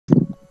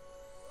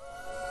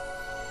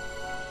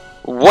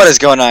What is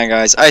going on,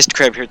 guys? Ice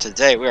Crib here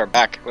today. We are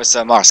back with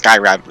some more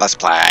Skyrim Let's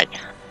Play.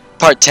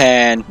 Part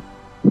 10.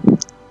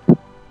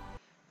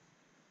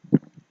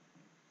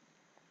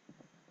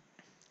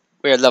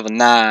 We are level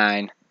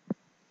 9.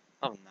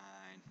 Level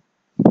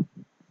 9.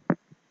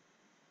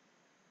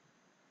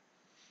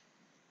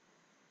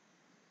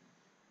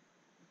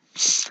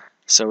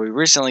 So we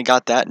recently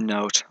got that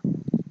note,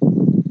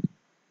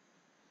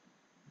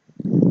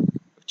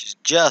 which is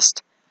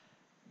just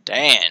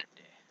dandy.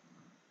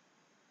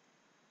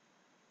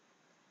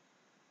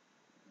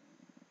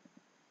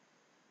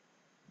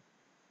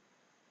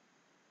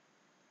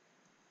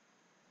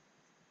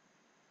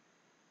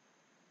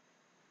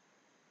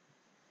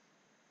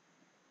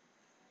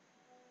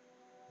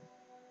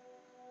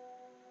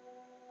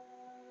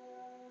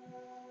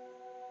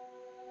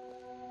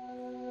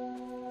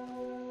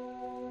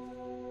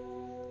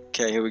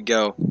 Okay, here we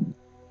go.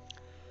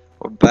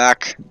 We're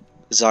back.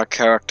 This is our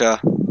character.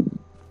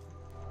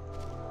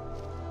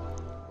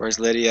 Where's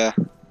Lydia?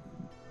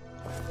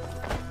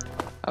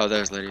 Oh,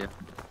 there's Lydia.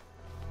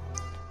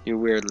 You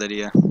weird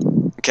Lydia.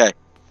 Okay.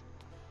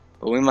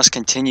 But we must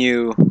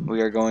continue.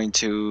 We are going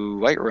to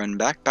Whiterun.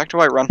 Back to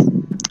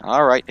Whiterun.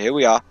 Alright, here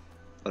we are.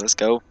 Let's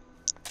go.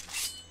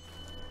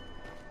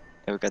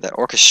 Okay, we got that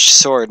orcish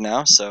sword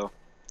now, so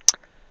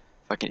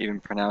if I can even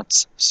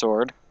pronounce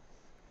sword,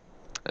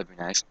 that'd be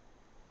nice.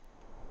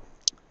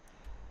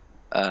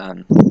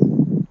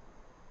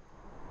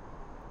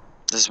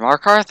 Does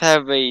Markarth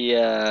have a,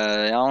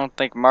 I don't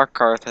think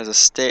Markarth has a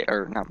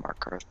not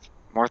Markarth.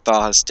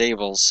 Morthal has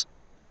stables.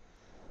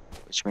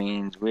 Which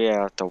means we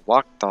have to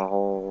walk the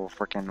whole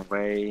freaking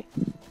way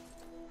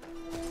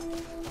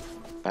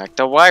back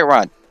to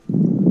Whiterun.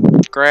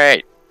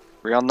 Great.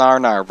 Real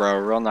nar, bro.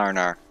 Real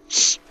nar.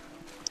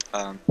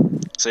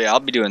 So yeah, I'll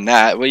be doing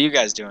that. What are you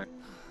guys doing?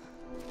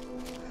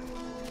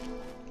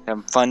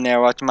 Having fun there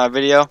watching my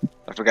video?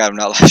 I forgot I'm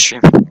not live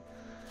streaming.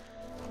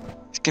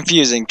 It's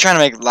confusing. Trying to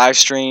make live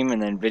stream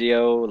and then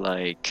video,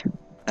 like,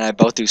 and I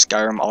both do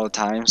Skyrim all the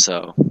time,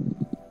 so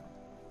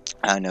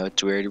I know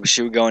it's weird.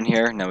 Should we go in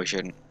here? No, we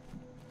shouldn't.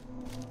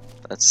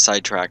 That's a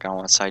sidetrack. I don't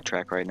want to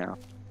sidetrack right now.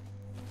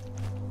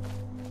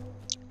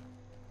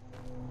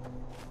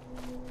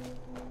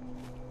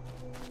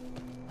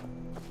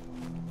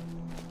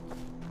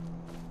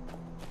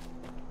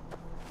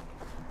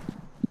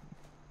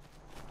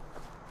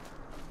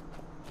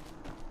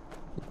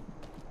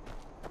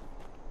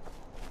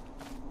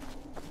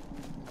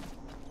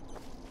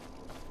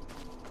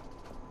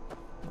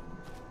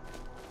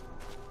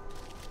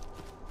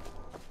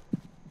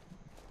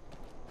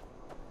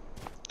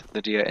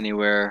 Lydia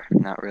anywhere?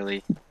 Not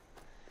really.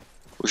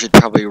 We should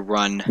probably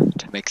run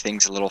to make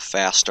things a little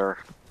faster.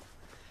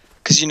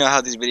 Because you know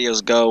how these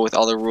videos go with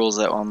all the rules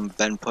that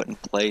been put in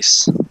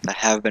place, that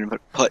have been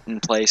put in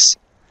place.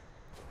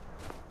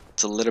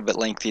 It's a little bit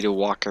lengthy to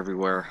walk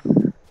everywhere,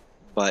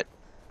 but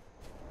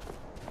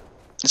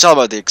it's all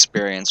about the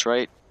experience,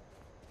 right?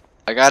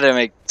 I gotta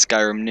make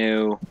Skyrim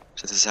new,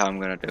 so this is how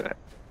I'm gonna do it.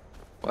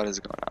 What is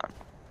going on?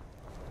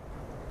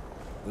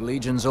 The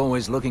Legion's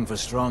always looking for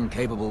strong,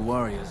 capable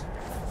warriors.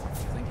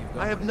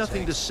 I have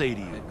nothing to say to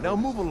you. Now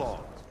move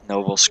along.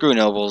 Noble. Screw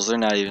nobles. They're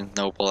not even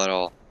noble at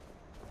all.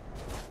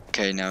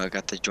 Okay, now I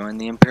got to join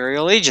the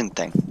Imperial Legion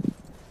thing.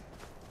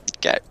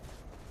 Okay.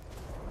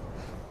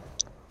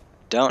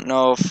 Don't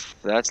know if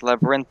that's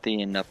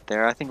labyrinthian up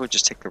there. I think we'll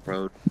just take the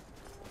road.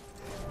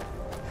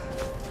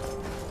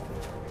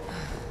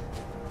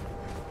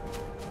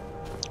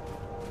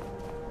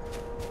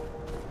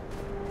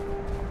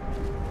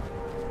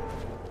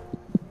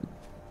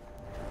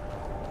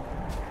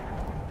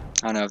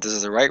 I don't know if this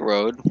is the right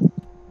road.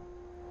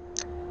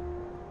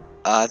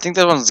 I think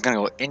that one's gonna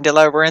go into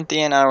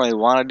Labyrinthian. I don't really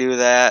want to do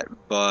that,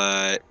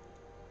 but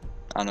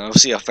I don't know. We'll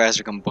see how fast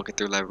we can book it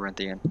through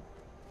Labyrinthian.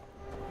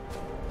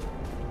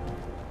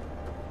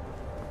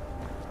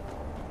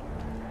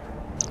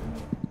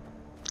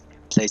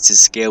 Place is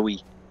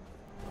scary.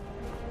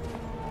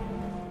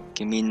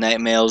 Give me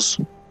nightmares.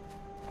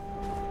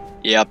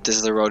 Yep, this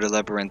is the road to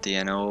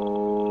Labyrinthian.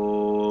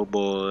 Oh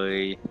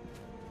boy.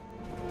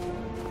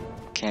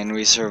 Can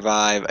we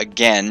survive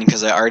again?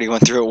 Because I already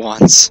went through it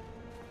once.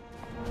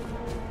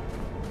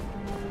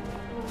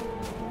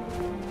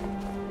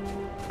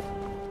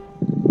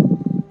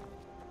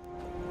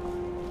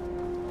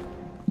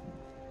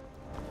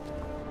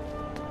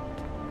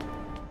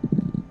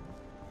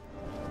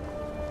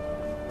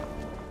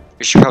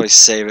 We should probably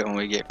save it when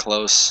we get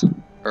close.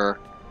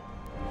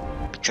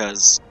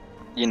 Because,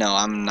 you know,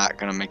 I'm not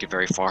going to make it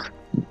very far.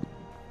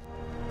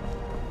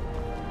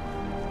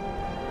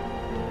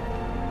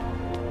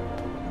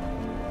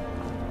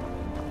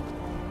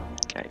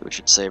 Okay, we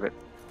should save it.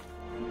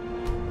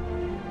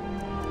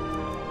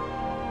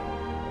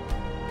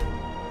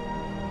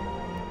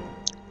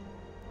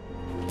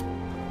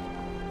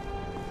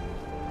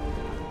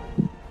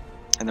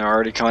 And they're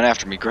already coming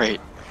after me. Great.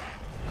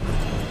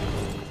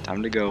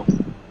 Time to go.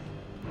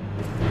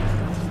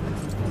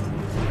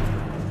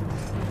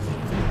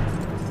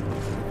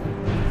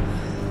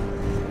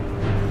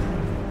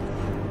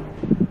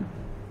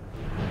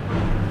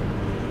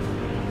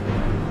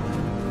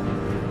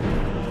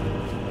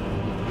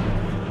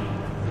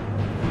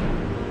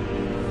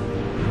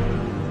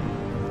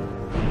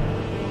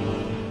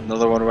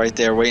 right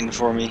there waiting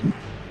for me.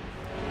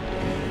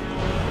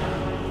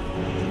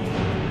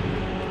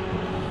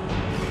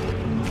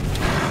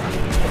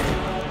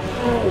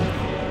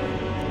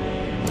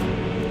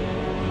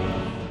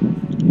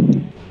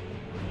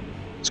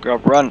 Screw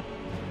up, run.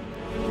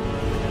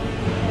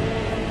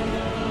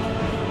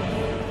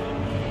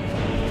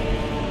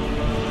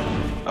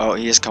 Oh,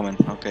 he is coming.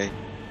 Okay.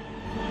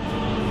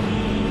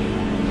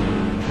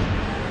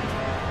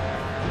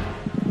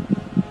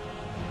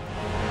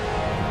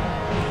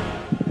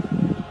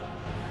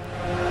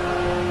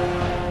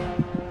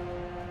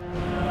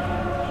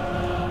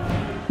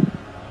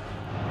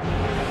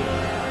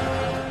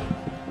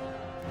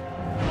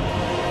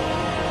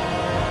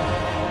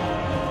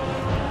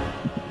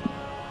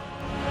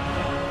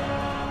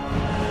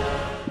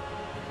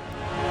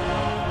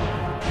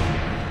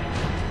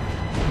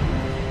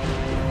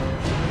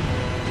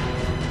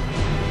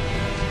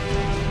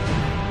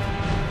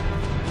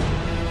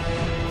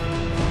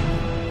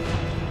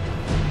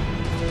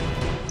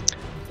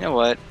 You know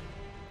what?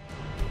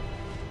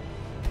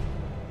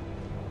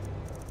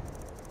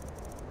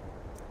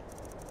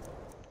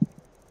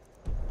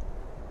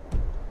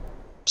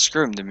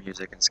 Screw the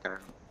music in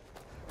Skyrim.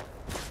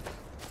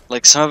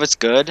 Like, some of it's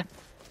good,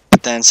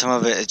 but then some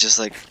of it is just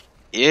like,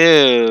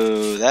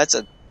 ew, that's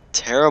a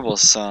terrible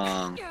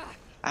song.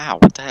 Ow,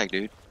 what the heck,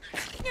 dude?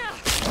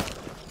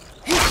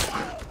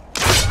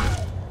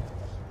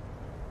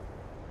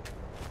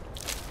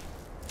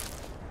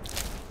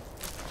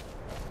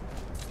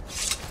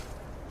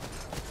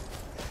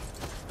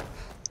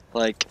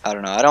 Like, I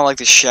don't know, I don't like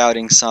the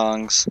shouting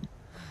songs.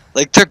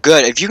 Like, they're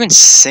good. If you can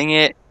sing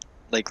it,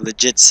 like,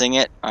 legit sing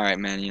it, alright,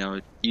 man, you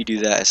know, you do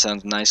that, it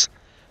sounds nice.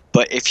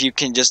 But if you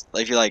can just,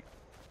 if you, like,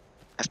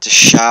 have to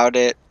shout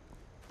it,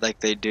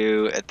 like they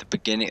do at the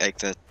beginning, like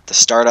the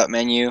startup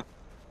menu,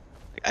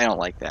 like, I don't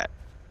like that.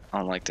 I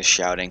don't like the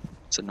shouting.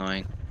 It's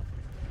annoying.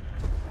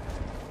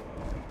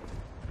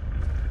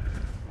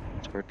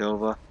 It's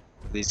Cordova.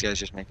 These guys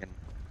just making...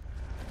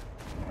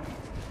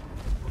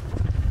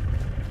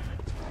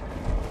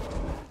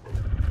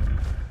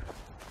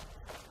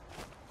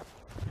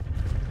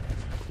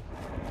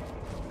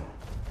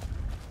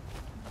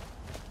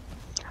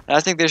 And I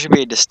think there should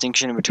be a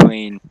distinction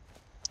between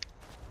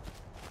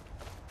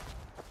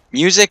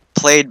music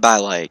played by,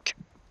 like,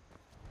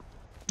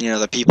 you know,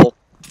 the people.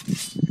 I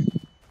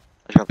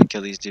should probably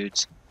kill these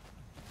dudes.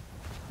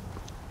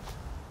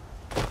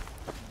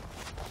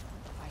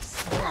 I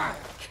swear I'll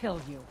kill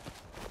you.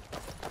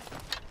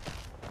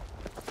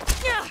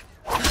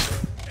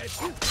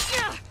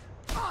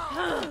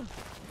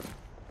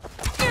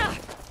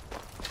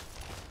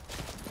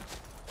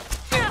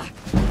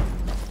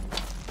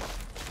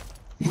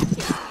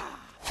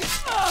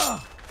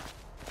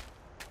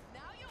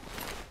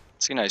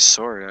 It's a nice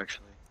sword,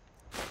 actually.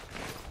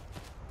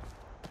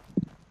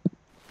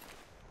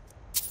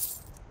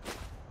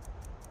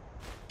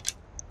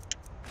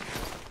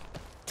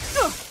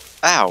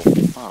 Ow!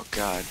 Oh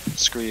god,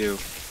 screw you.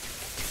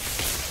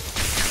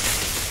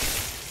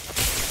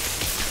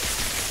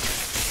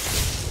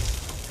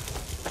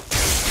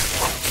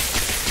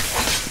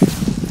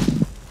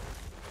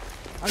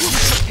 Are you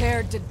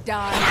prepared to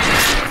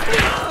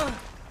die?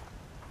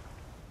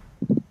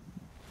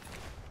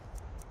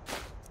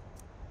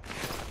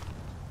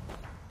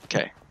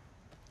 Okay.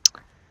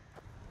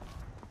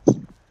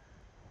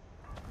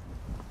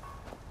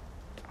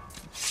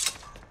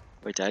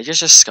 Wait, did I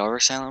just discover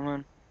Silent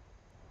Moon?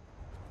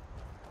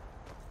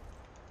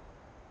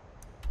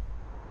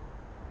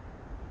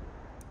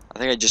 I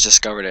think I just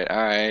discovered it.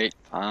 Alright,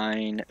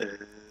 fine.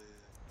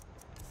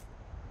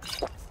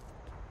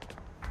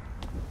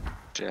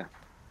 Yeah.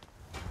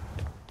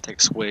 Take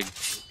a swig.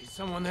 Is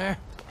someone there?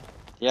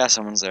 Yeah,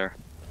 someone's there.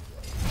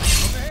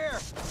 Over here!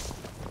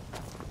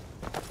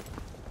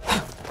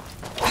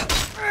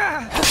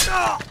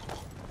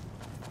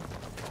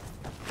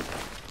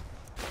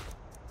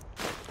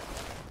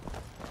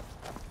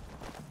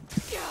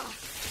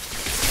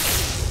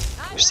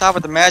 Stop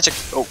with the magic!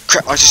 Oh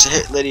crap! I just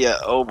hit Lydia.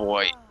 Oh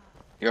boy.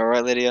 You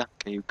alright, Lydia?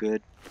 Okay, you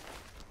good?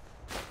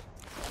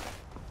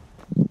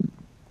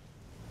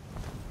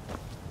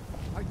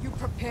 Are you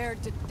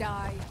prepared to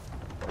die?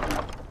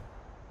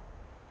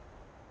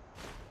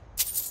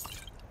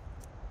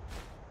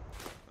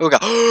 Oh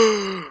god.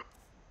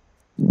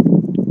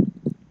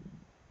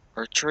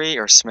 Archery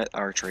or Smith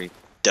archery?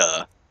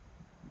 Duh.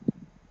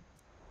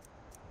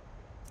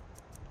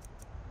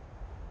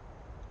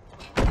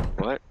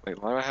 What?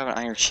 Wait, why do I have an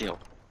iron shield?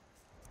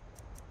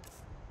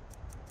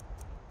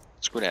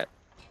 Screw that.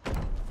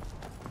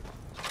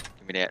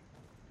 Give me that.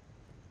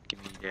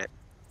 Give me that.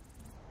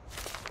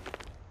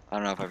 I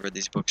don't know if I've read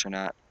these books or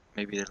not.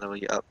 Maybe they level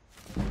you up.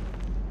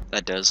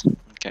 That does.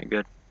 Okay,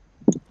 good.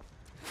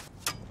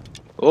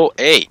 Oh,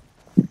 hey!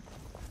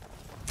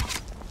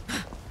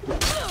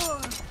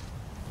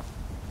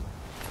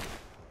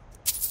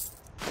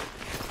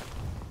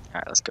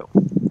 Alright, let's go.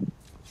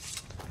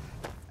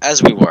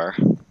 As we were.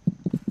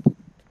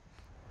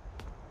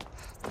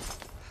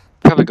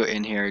 Probably go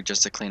in here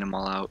just to clean them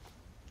all out.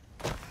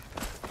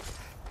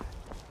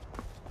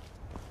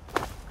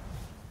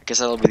 guess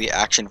that'll be the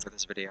action for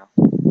this video.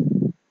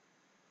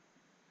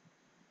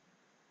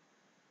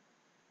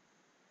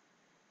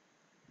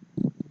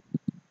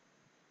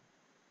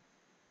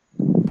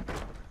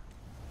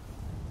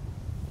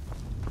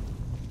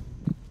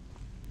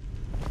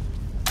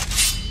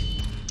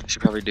 I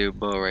should probably do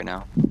bow right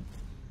now.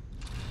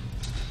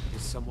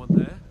 Is someone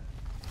there?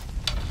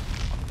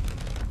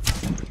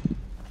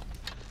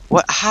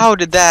 What? How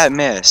did that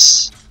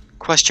miss?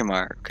 Question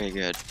mark. Okay,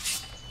 good. She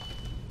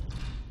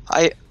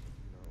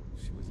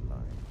was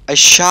lying. I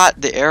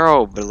shot the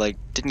arrow, but like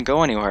didn't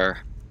go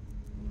anywhere.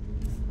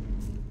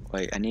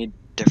 Wait, I need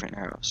different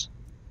arrows.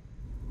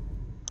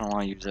 I don't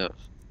want to use those.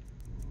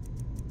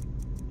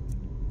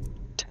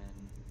 10.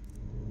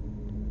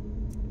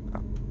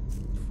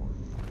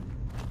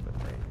 But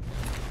they...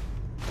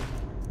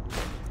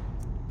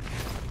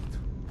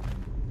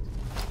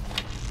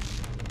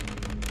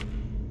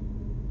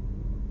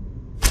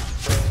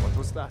 What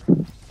was that?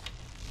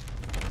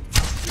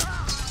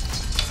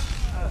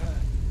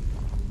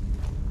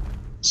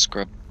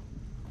 Scrub.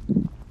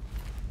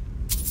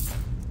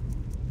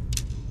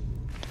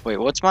 Wait,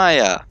 what's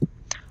my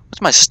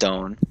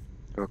stone?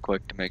 Real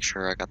quick to make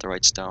sure I got the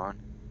right stone.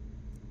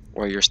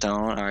 Warrior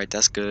stone. Alright,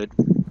 that's good.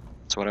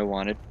 That's what I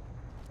wanted.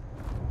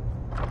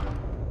 I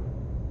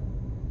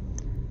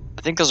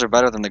think those are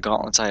better than the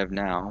gauntlets I have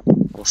now.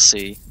 We'll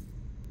see.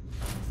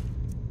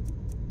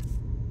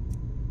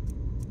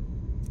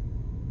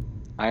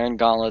 Iron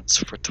gauntlets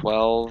for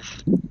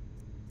 12.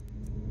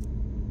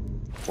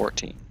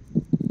 14.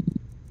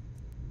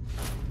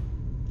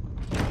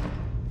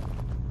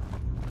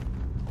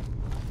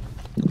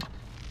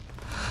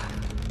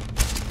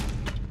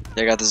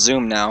 Yeah, I got the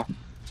zoom now.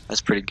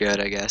 That's pretty good,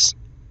 I guess.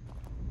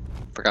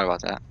 Forgot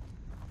about that.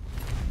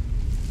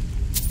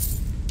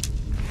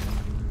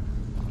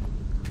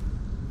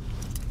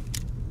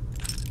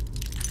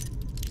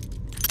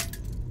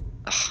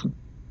 Ugh.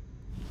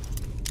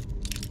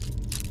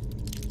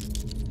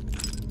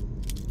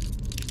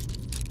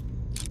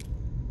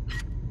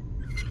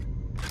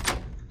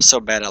 So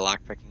bad at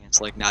lockpicking,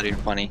 it's like not even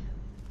funny.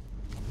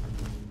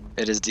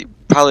 It is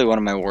probably one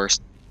of my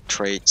worst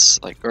traits,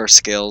 like, or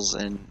skills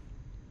in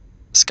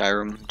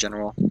Skyrim in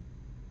general.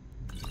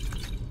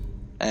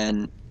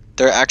 And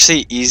they're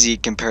actually easy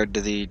compared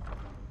to the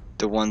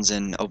ones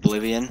in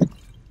Oblivion,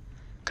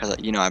 because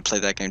you know I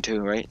played that game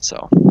too, right?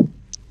 So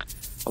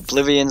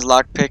Oblivion's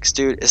lockpicks,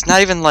 dude, it's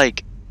not even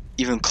like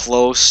even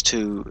close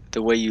to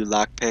the way you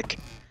lockpick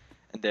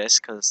in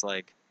this, because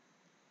like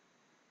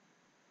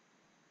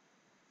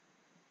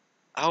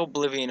how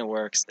Oblivion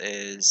works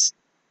is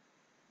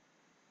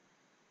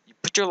you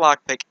put your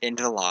lockpick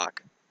into the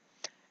lock,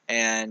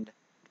 and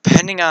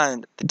depending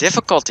on the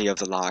difficulty of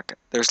the lock,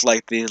 there's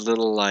like these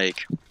little,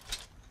 like,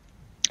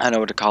 I don't know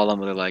what to call them,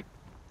 but they're like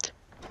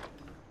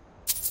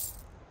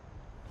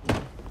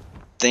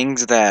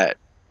things that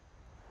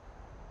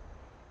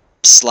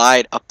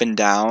slide up and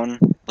down.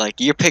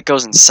 Like your pick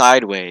goes in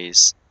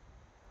sideways,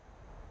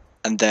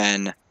 and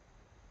then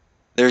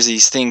there's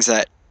these things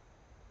that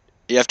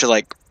you have to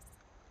like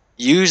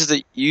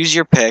use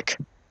your pick,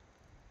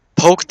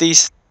 poke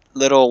these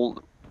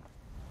little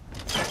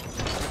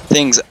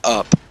things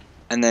up,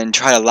 and then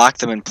try to lock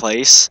them in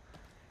place.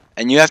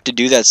 And you have to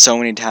do that so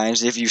many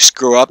times. If you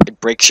screw up, it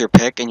breaks your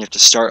pick, and you have to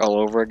start all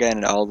over again,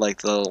 and all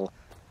like the little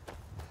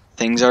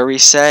things are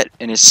reset,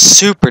 and it's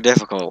super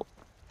difficult.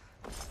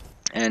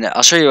 And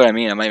I'll show you what I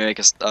mean. I might make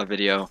a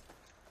video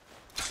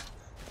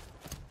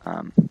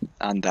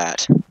on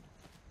that.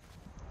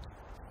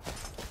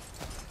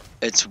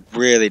 It's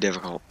really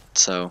difficult.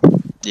 So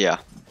yeah,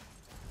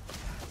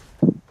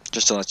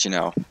 just to let you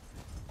know.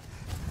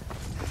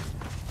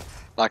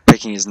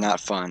 Lockpicking is not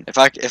fun. If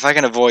I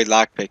can avoid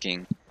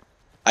lockpicking,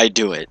 I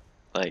do it.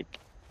 Like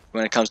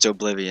when it comes to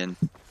Oblivion.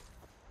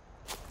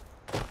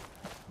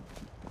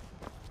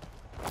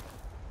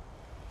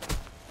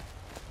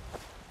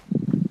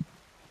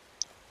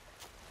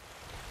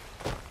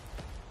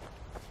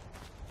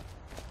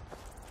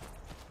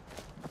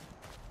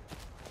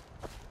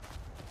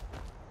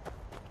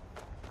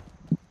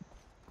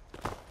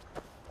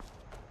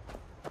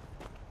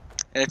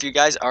 And if you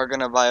guys are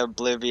gonna buy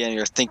Oblivion,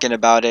 you're thinking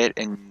about it,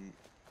 and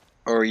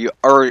or you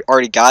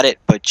already got it,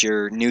 but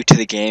you're new to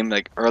the game,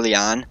 like early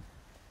on.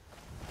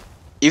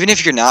 Even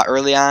if you're not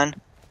early on,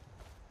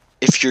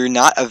 if you're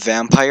not a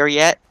vampire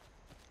yet,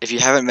 if you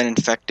haven't been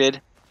infected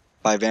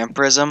by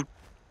vampirism,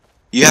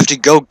 you have to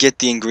go get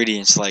the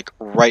ingredients like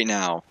right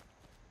now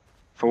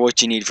for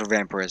what you need for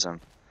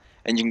vampirism.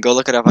 And you can go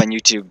look it up on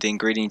YouTube, the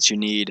ingredients you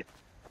need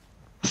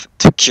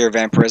to cure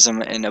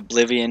vampirism in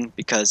Oblivion,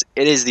 because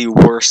it is the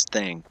worst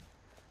thing.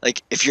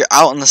 Like, if you're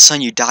out in the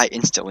sun, you die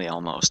instantly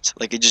almost.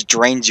 Like, it just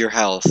drains your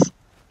health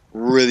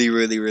really,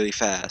 really, really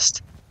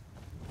fast.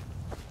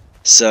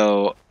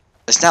 So,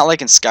 it's not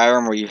like in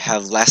Skyrim where you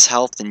have less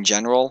health in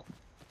general.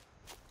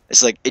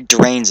 It's like, it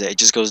drains it. It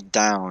just goes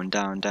down,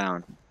 down,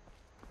 down.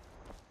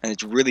 And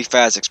it's really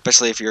fast,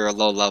 especially if you're a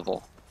low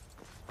level.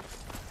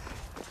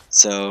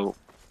 So,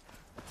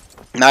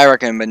 my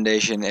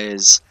recommendation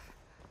is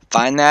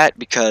find that,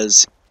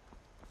 because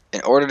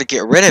in order to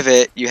get rid of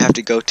it, you have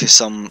to go to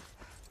some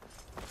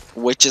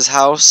witch's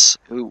house,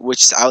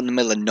 which is out in the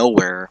middle of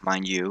nowhere,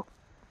 mind you.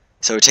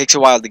 So it takes a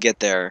while to get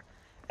there,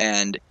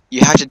 and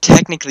you have to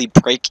technically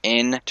break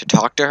in to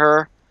talk to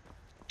her.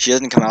 She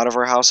doesn't come out of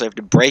her house, so you have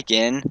to break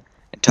in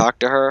and talk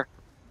to her,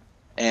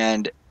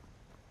 and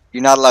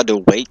you're not allowed to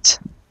wait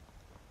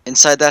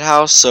inside that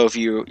house. So if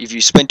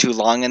you spend too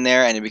long in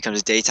there and it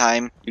becomes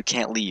daytime, you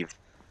can't leave,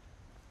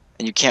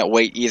 and you can't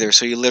wait either.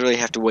 So you literally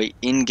have to wait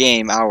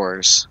in-game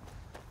hours.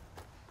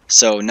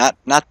 So not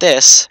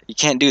this. You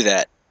can't do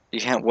that. You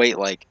can't wait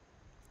like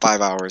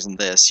 5 hours in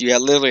this. You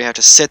literally have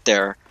to sit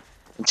there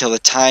until the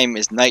time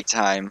is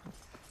nighttime,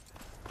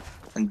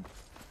 and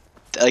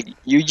like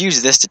you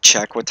use this to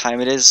check what time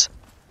it is,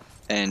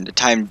 and the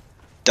time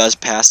does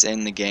pass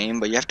in the game,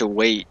 but you have to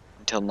wait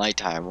until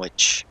nighttime,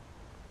 which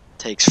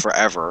takes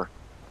forever.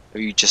 Or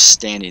you just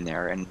standing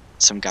there in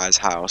some guy's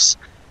house.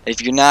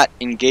 If you're not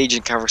engaged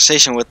in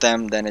conversation with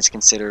them, then it's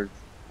considered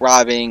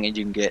robbing, and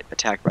you can get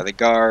attacked by the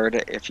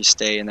guard if you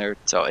stay in there.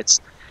 So it's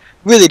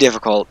really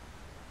difficult.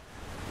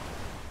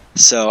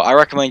 So I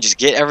recommend just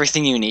get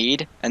everything you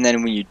need, and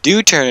then when you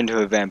do turn into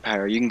a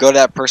vampire, you can go to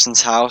that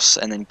person's house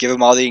and then give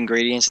them all the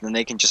ingredients, and then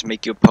they can just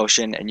make you a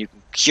potion, and you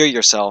can cure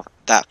yourself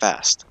that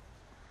fast.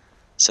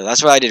 So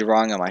that's what I did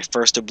wrong on my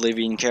first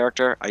Oblivion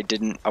character. I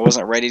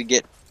wasn't ready to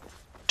get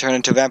turned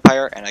into a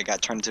vampire, and I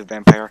got turned into a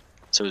vampire,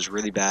 so it was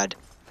really bad.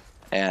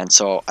 And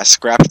so I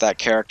scrapped that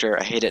character.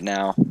 I hate it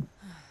now.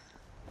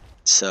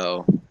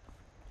 So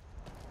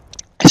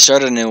I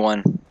started a new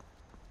one,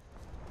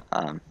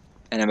 and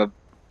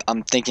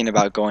I'm thinking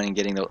about going and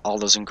getting all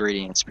those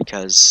ingredients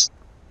because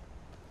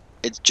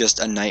it's just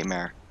a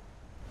nightmare.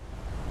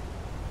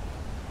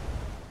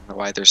 I don't know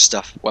why there's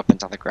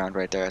weapons on the ground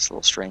right there. It's a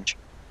little strange.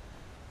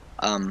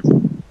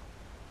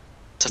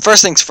 So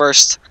first things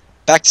first,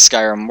 back to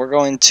Skyrim. We're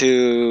going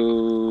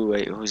to...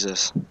 Wait, who's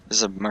this? This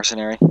is a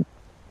mercenary?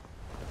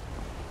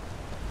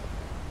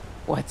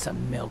 What's a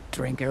milk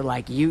drinker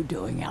like you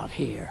doing out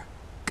here?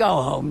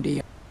 Go home to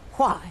your...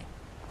 Why?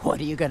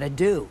 What are you gonna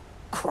do?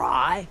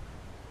 Cry?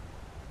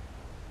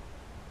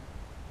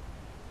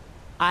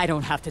 I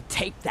don't have to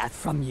take that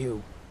from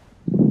you.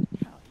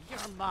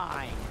 You're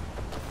mine.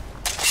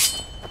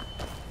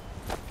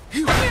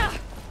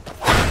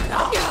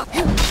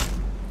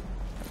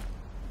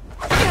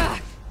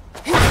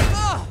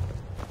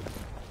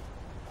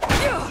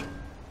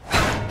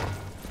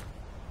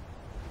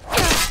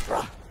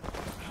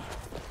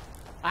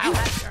 I'll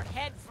have your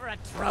head for a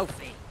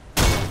trophy.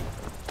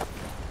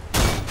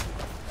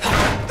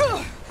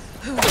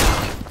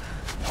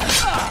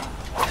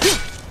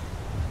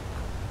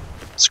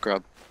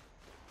 Scrub.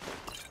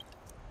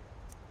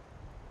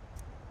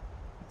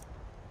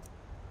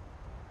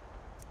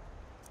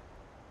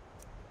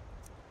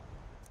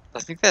 I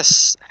think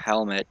this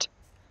helmet,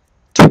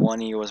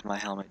 20 was my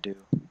helmet due.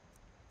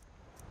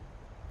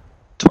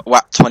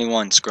 Wow,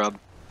 21, scrub.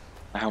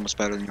 My helmet's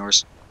better than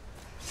yours.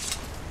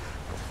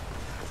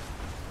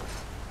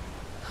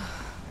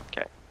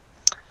 Okay.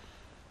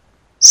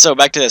 So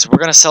back to this. We're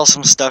gonna sell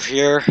some stuff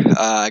here.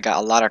 I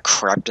got a lot of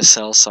crap to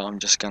sell, so I'm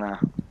just gonna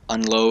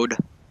unload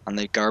on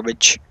the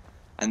garbage,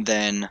 and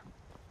then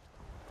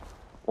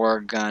we're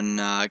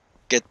gonna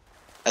get...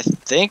 I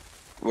think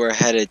we're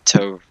headed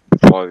to...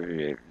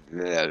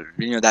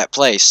 that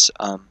place,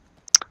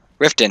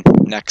 Riften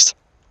next,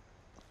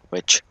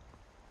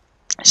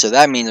 so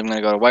that means I'm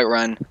gonna go to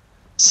Whiterun,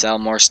 sell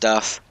more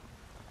stuff,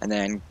 and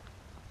then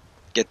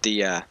get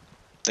the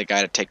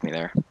guy to take me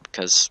there,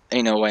 because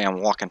ain't no way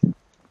I'm walking.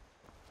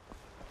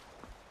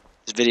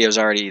 This video's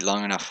already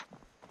long enough.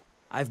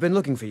 I've been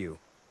looking for you.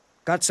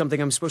 Got something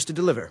I'm supposed to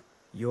deliver.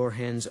 Your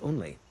hands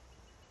only.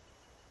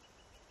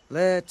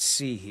 Let's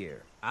see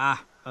here.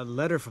 Ah, a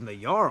letter from the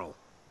Jarl.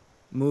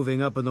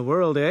 Moving up in the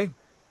world, eh?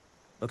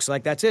 Looks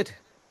like that's it.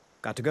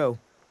 Got to go.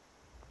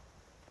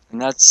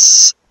 And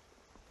that's...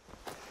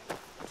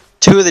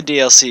 2 of the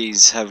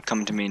DLCs have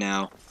come to me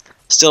now.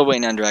 Still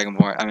waiting on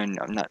Dragonborn. I mean,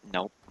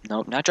 nope,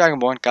 not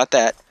Dragonborn. Got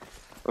that.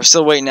 We're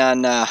still waiting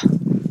on the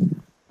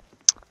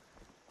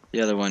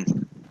other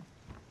one.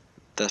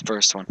 The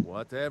first one.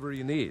 Whatever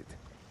you need.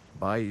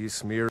 Buy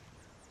Ysmir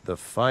the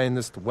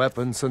finest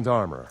weapons and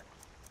armor.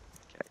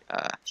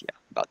 Okay, yeah,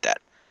 about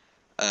that.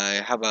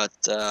 How about,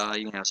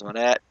 you can have some of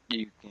that.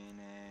 You can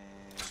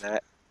have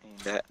that, and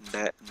that, and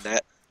that, and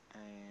that,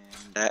 and that,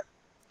 and that,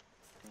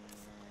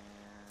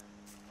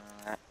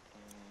 and...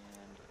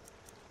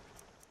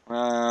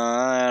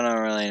 I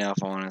don't really know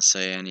if I want to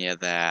say any of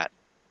that.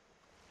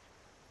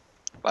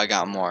 But I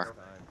got more.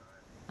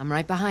 I'm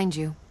right behind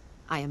you.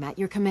 I am at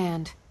your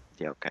command.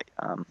 Yeah, okay,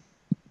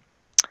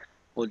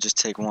 we'll just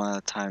take one at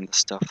a time, the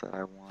stuff that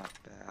I want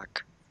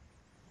back.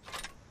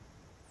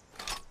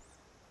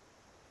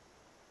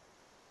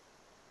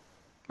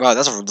 Wow,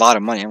 that's a lot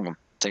of money. I'm gonna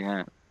take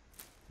that.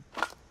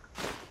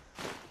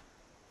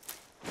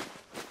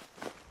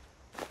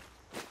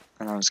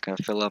 And I'm just gonna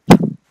fill up.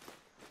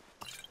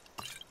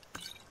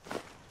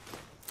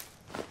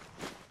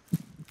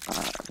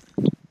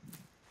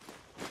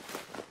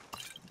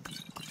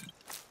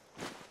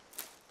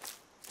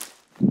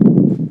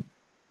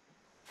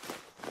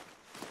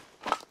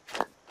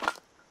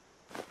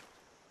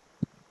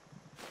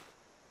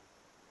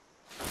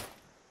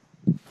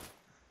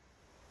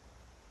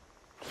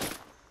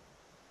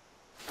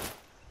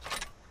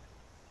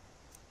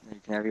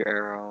 can have your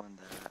arrow and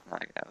that. And I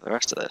can have the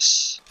rest of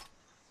this.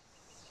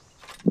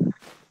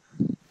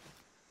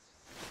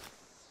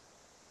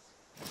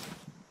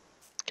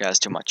 Okay, that's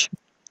too much.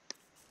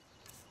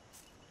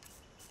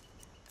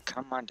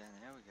 Come on down,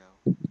 there we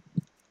go.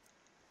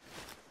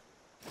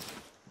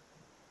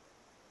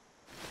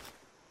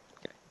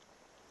 Okay.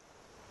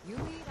 You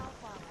lead, I'll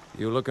follow.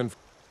 You looking for...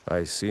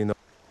 I see no...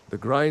 The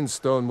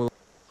grindstone will...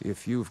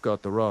 If you've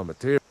got the raw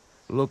material.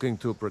 Looking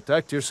to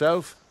protect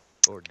yourself?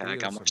 Or Okay, I deal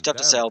got more some stuff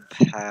to damage? sell,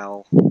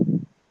 pal.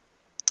 You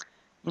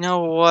know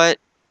what?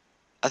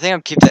 I think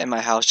I'll keep that in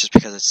my house just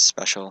because it's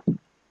special. You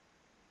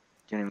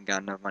don't even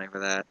got enough money for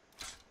that.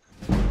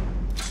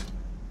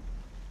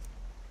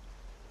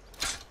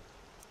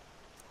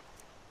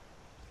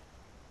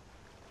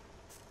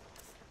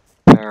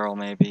 Barrel,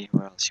 maybe.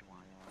 What else you want?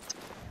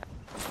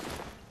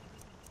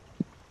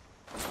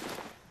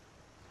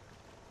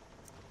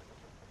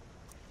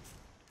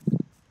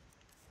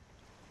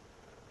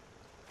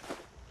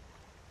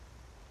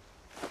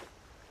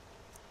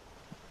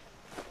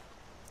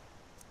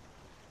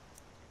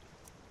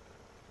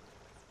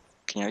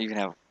 You can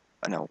have,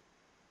 no.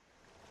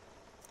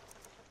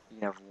 You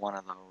can have one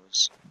of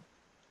those.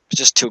 It's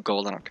just 2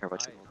 gold, I don't care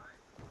about 2 gold.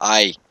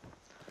 Aye.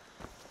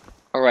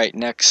 Alright,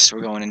 next we're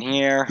going in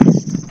here.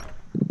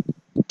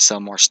 Sell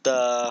more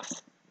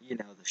stuff. You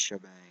know the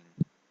shebang.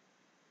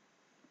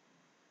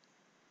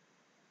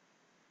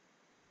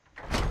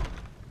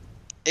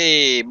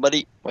 Hey,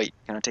 buddy. Wait,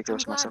 can I take the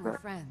rest of my stuff we're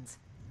back? friends.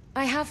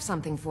 I have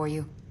something for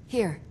you.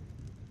 Here.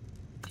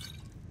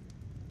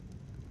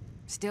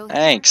 Still here?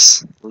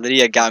 Thanks.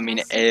 Lydia got me an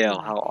I'll save you, ale.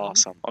 I How think.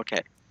 awesome.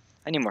 Okay.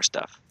 I need more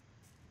stuff.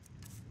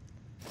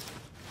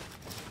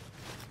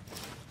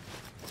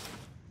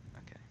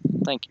 Okay.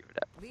 Thank you for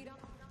that. Lead on.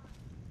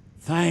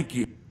 Thank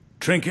you.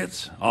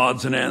 Trinkets,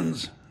 odds and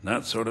ends,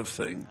 that sort of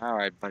thing.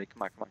 Alright, buddy.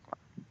 Come on, come on, come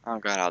on. Oh,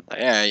 God, I'll die.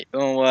 Yeah,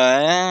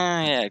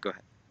 yeah, go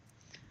ahead.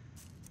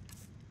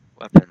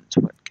 Weapons.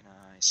 What can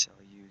I sell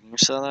you? Can you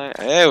sell that?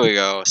 There we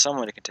go.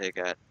 Somebody can take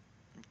that.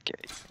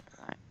 Okay.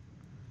 Alright.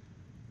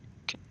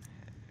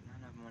 Not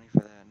enough money for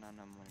that. Not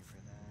enough money for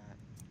that.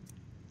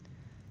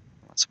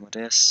 Want some of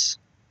this?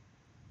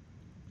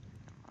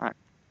 Alright.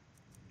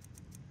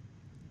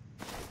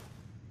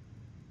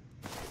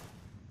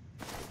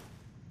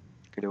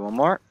 Could do one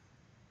more.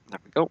 There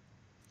we go.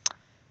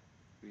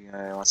 We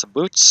want some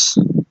boots.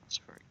 That's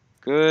very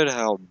good.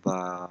 How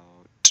about...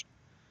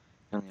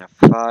 We only have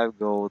 5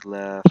 gold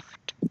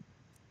left.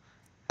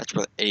 That's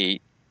worth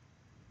 8.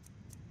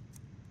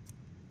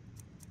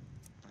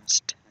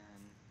 That's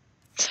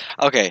 10.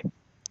 Okay.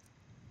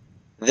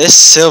 This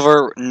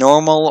silver,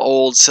 normal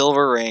old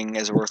silver ring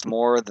is worth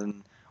more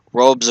than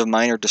robes of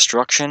minor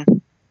destruction.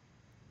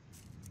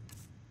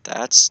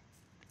 That's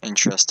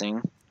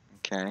interesting.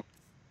 Okay.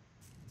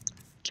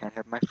 Can't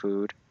have my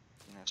food.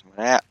 Can have some of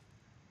that.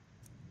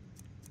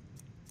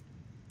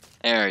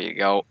 There you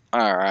go.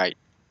 Alright.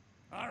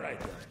 All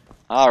right.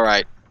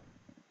 Alright.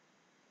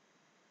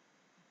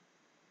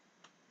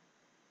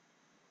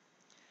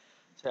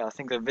 So I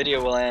think the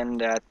video will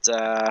end at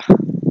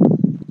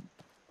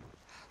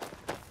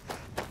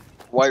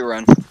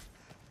Whiterun.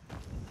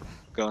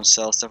 Go and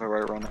sell stuff at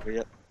Whiterun over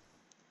yet.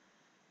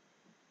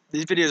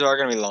 These videos are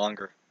going to be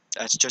longer.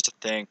 That's just a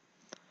thing.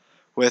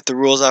 With the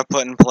rules I've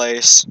put in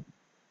place,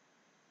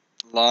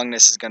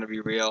 longness is going to be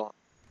real.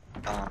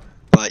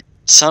 But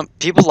some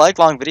people like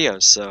long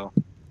videos, so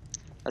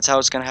that's how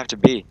it's going to have to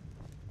be.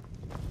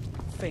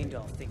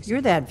 Faendal thinks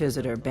You're that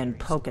visitor been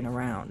poking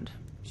around.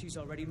 she's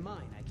already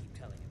mine, I keep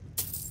telling him.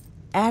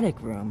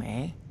 Attic room,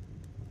 eh?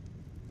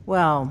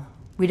 Well,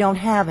 we don't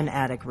have an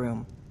attic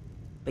room,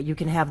 but you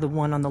can have the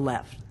one on the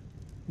left.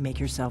 Make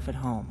yourself at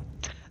home.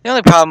 The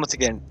only problem with,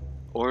 again,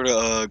 or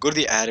to go to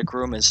the attic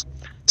room is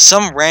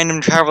some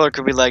random traveler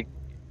could be like,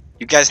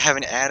 you guys have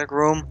an attic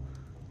room?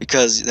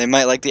 Because they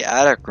might like the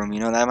attic room, you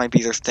know, that might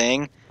be their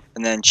thing.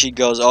 And then she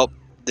goes, oh,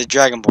 the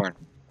Dragonborn.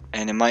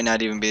 And it might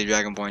not even be the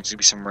Dragonborn, it's gonna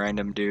be some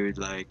random dude,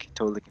 like,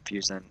 totally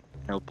confused and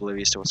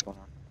oblivious to what's going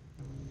on.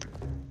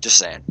 Just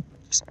saying,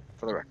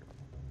 for the record.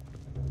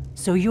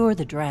 So you're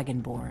the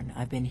Dragonborn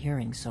I've been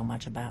hearing so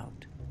much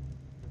about.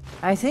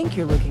 I think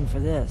you're looking for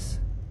this.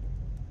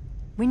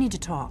 We need to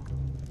talk.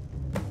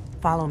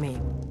 Follow me.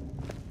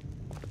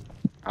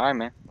 Alright,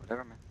 man,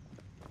 whatever, man.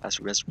 That's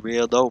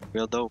real dope,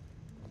 real dope.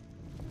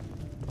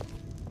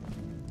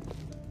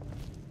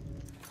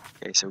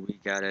 Okay, so we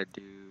gotta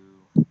do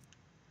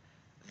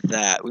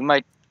that. We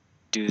might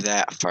do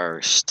that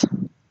first.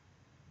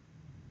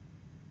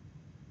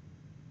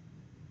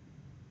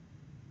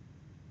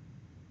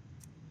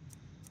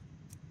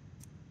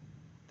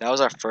 That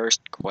was our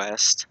first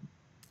quest.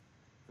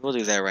 We'll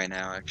do that right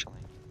now, actually.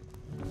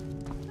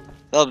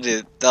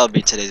 That'll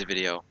be today's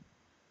video.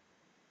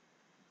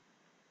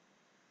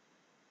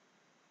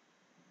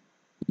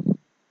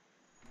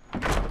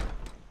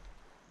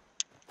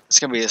 It's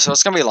gonna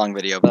be a long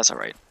video, but that's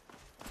alright.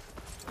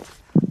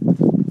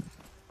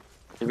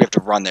 We have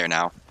to run there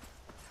now.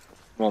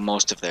 Well,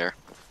 most of there.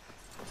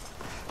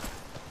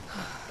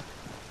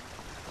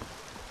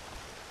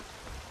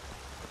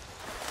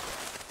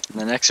 In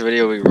the next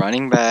video, we'll be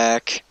running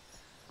back,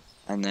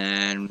 and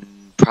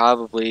then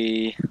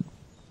probably,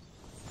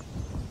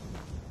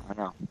 I don't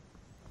know.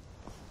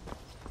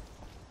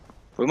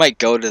 We might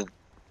go to.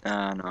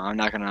 No, I'm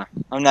not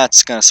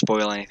gonna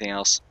spoil anything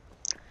else.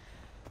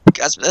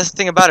 That's the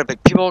thing about it.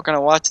 But people are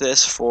gonna watch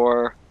this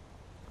for.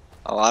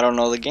 Oh, I don't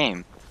know the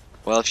game.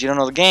 Well, if you don't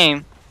know the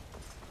game,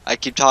 I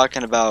keep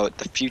talking about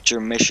the future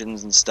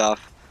missions and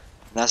stuff.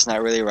 And that's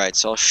not really right.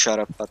 So I'll shut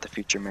up about the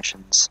future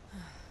missions.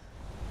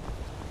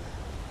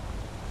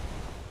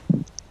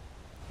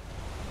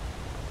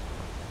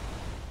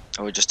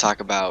 I would just talk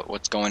about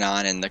what's going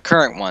on in the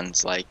current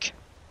ones, like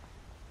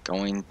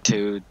going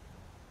to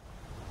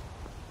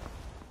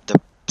the.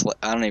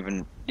 I don't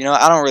even.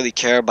 I don't really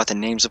care about the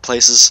names of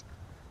places.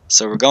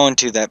 So we're going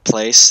to that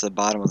place, the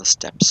bottom of the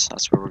steps.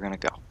 That's where we're gonna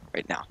go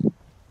right now.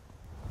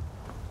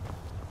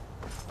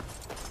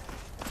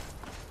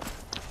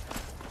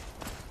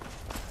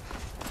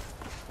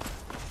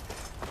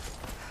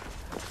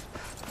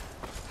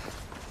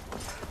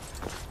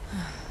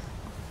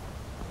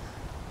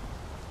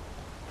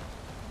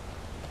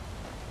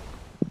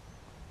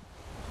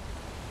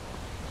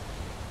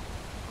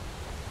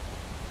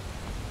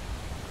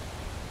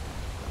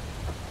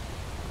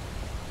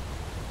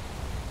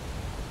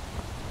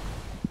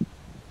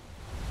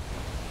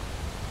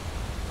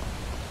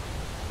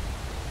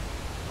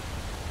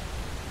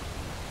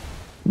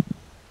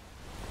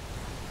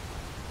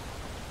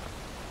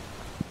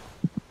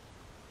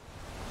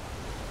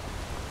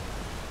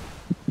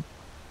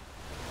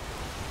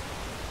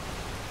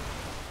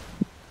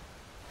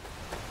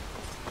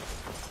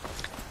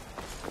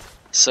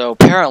 So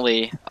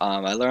apparently,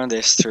 I learned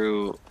this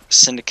through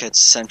Syndicates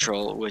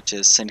Central, which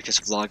is Syndicate's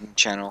vlogging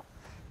channel.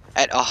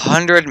 At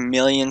 100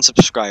 million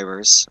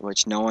subscribers,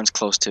 which no one's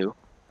close to,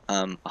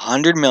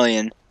 100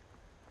 million,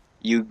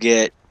 you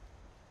get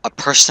a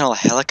personal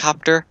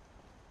helicopter.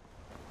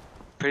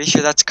 Pretty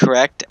sure that's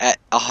correct. At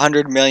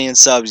 100 million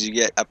subs, you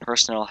get a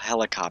personal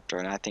helicopter,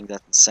 and I think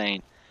that's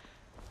insane.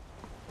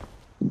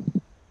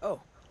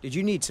 Oh, did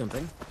you need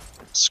something?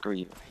 Screw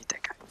you. I hate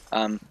that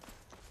guy.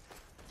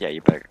 Yeah,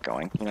 you better get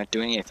going. You're not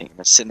doing anything. You've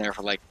been sitting there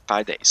for like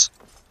 5 days.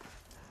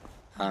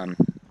 I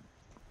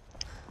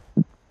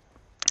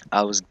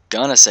was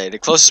gonna say, the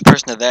closest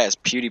person to that is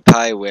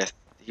PewDiePie with,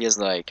 he has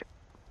like,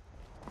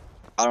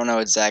 I don't know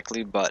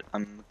exactly, but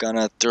I'm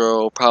gonna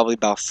throw probably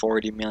about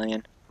 40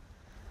 million.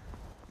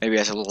 Maybe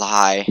I should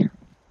lie.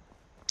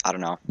 I don't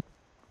know.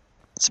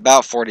 It's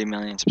about 40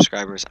 million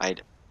subscribers, I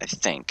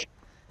think.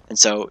 And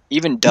so,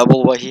 even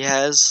double what he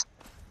has,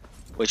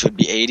 which would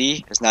be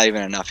 80, is not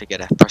even enough to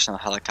get a personal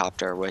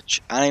helicopter, which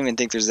I don't even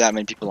think there's that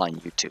many people on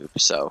YouTube,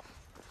 so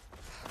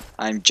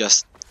I'm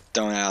just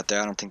throwing it out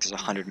there. I don't think there's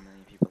 100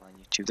 million people on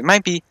YouTube. There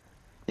might be,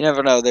 you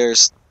never know.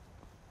 There's,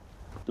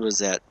 what was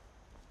that,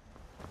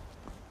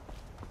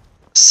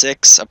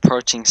 6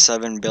 approaching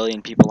 7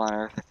 billion people on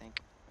Earth, I think.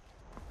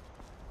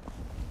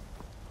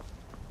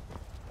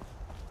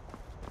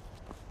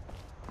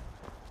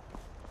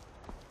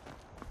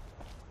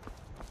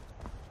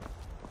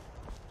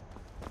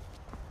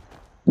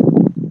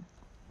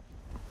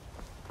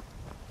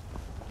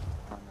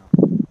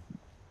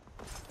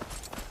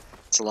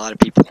 It's a lot of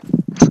people.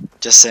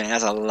 Just saying,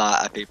 that's a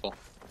lot of people.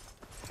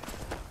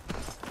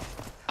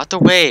 Out the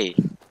way!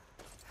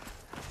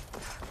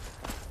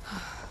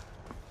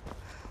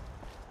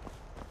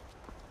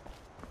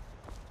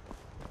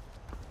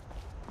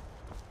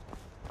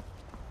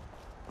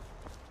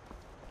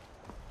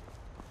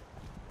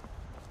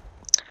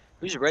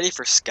 Who's ready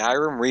for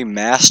Skyrim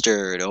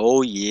Remastered?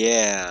 Oh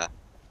yeah!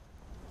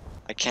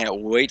 I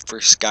can't wait for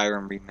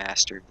Skyrim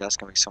Remastered. That's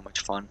gonna be so much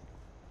fun.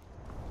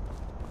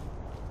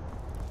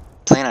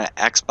 Playing on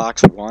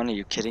Xbox One? Are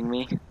you kidding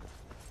me?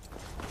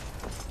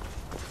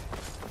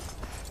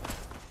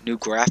 New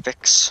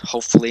graphics,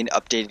 hopefully an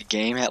updated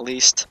game at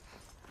least.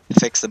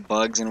 Fix the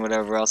bugs and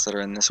whatever else that are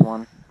in this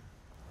one.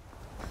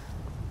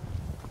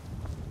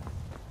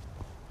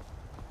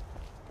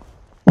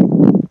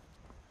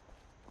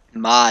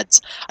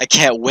 Mods. I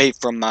can't wait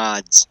for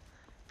mods.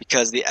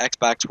 Because the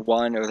Xbox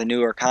One or the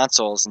newer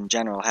consoles in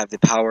general have the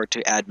power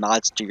to add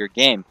mods to your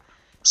game.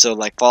 So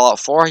like Fallout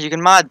 4, you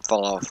can mod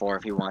Fallout 4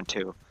 if you want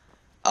to.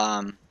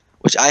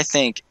 Which I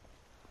think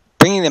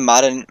bringing the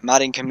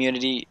modding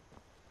community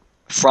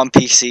from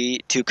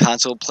PC to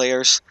console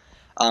players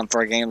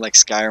for a game like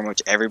Skyrim,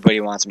 which everybody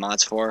wants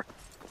mods for,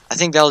 I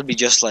think that would be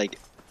just like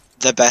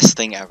the best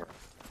thing ever.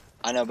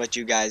 I don't know about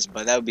you guys,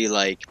 but that would be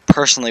like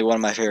personally one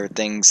of my favorite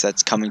things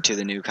that's coming to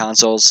the new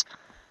consoles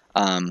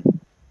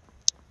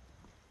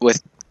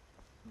with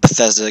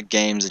Bethesda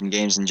games and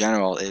games in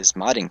general is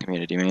modding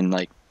community. I mean,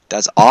 like,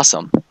 that's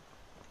awesome.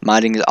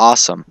 Modding is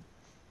awesome.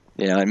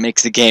 You know, it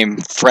makes the game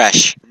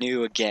fresh,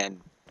 new again.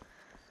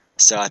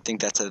 So I think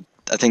that's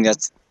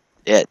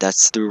it.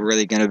 That's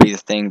really gonna be the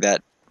thing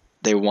that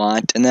they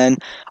want. And then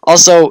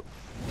also,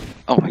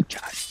 oh my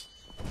god,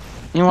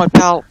 you know what,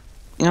 pal?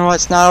 You know what?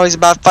 It's not always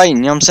about fighting.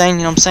 You know what I'm saying?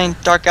 You know what I'm saying?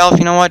 Dark Elf.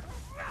 You know what?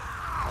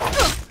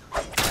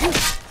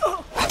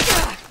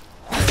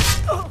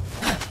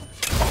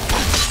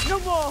 No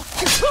more.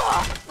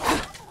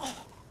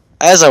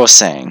 as I was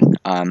saying,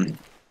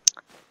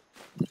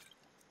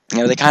 you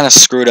know, they kind of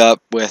screwed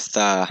up with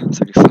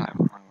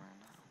 35.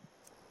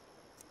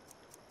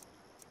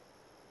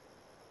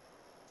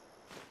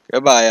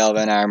 Goodbye,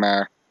 Elven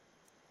Armor.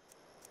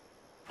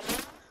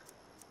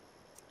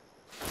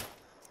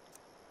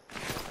 We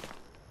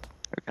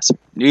got some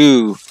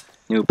new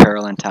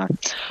peril in town.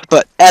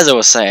 But as I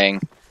was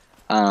saying,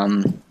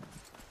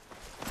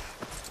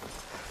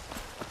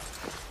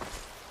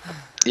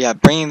 yeah,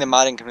 bringing the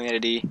modding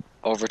community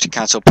over to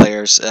console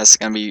players, that's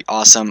gonna be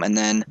awesome. And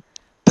then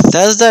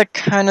Bethesda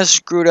kind of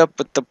screwed up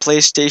with the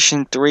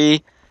PlayStation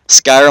 3.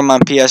 Skyrim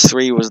on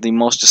PS3 was the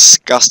most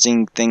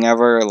disgusting thing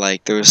ever.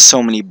 Like, there was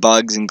so many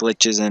bugs and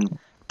glitches and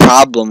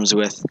problems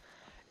with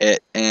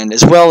it, and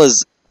as well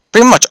as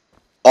pretty much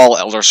all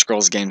Elder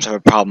Scrolls games have a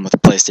problem with the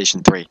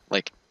PlayStation 3.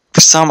 Like,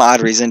 for some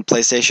odd reason,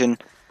 PlayStation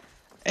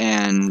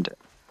and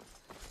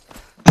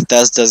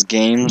Bethesda's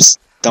games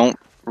don't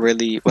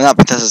really, well, not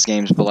Bethesda's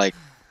games, but like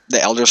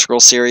the Elder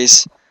Scrolls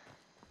series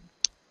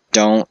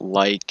don't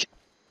like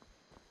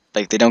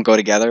they don't go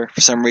together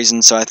for some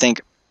reason. So I think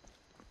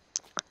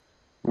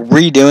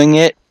redoing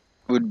it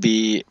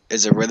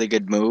is a really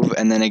good move.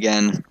 And then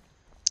again,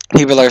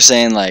 people are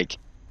saying like,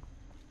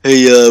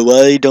 hey,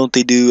 why don't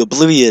they do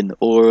Oblivion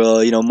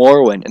or you know,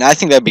 Morrowind? And I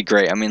think that'd be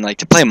great. I mean, like,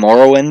 to play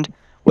Morrowind,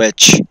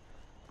 which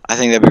I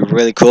think that'd be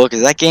really cool,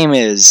 because that game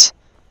is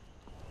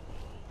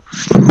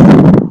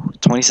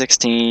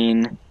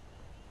 2016.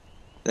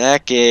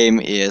 That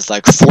game is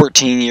like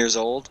 14 years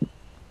old,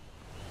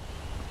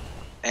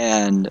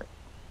 and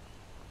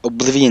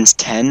Oblivion's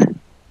 10,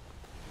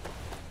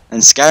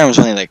 and Skyrim's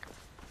only like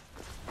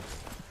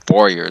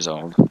 4 years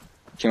old.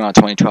 Came out in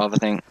 2012, I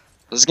think.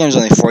 This game's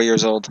only 4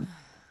 years old,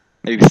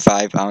 maybe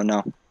 5. I don't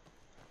know.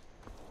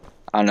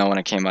 I don't know when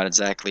it came out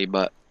exactly,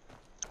 but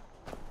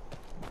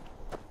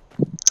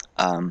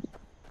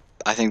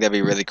I think that'd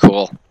be really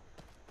cool.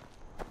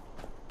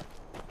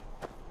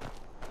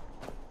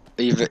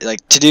 Even,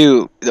 like, to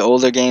do the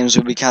older games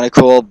would be kind of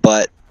cool,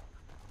 but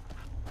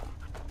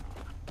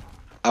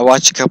I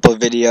watched a couple of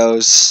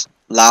videos.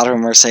 A lot of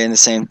them are saying the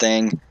same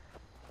thing.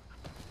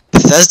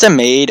 Bethesda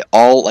made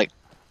all, like,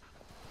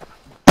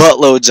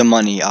 buttloads of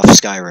money off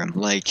Skyrim.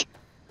 Like,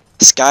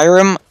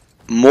 Skyrim,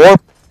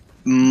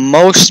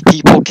 most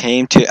people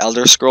came to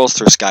Elder Scrolls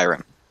through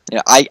Skyrim.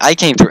 Yeah, I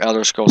came through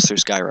Elder Scrolls through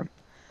Skyrim.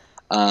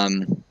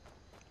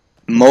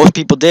 Most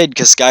people did,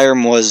 because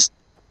Skyrim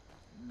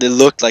it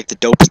looked like the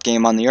dopest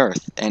game on the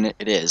earth, and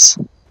it is.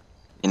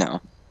 You know,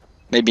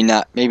 maybe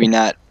not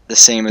the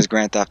same as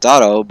Grand Theft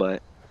Auto,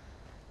 but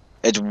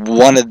it's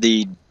one of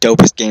the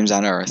dopest games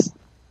on earth.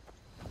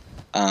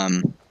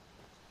 You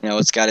know,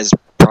 it's got its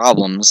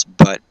problems,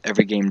 but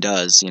every game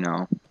does, you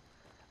know.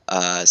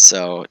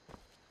 So,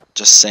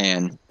 just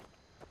saying,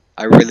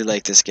 I really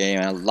like this game,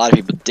 and a lot of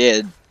people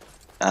did.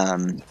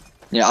 You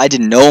know, I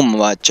didn't know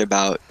much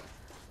about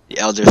the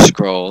Elder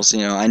Scrolls. You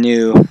know, I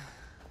knew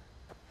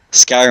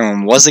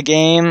Skyrim was a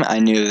game. I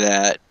knew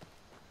that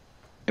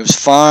it was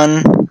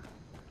fun.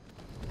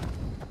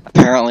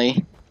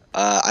 Apparently,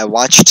 I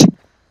watched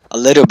a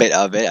little bit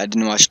of it. I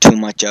didn't watch too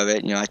much of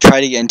it. You know, I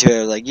tried to get into it.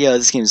 I was like, yeah,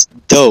 this game's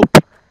dope.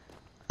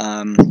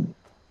 I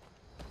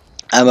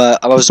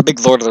was a big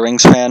Lord of the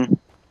Rings fan,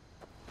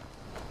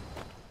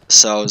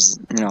 so I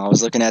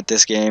was looking at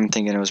this game,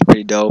 thinking it was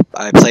pretty dope.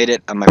 I played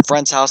it at my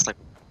friend's house,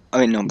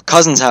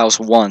 cousin's house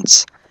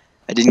once.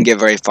 I didn't get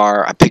very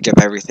far. I picked up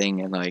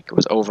everything and like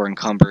was over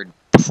encumbered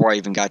before I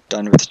even got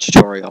done with the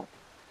tutorial.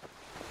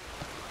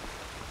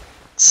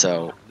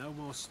 So, no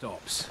more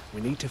stops.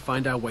 We need to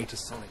find our way to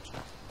Solitude.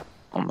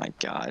 oh my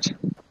god.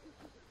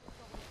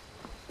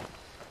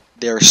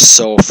 They're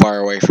so far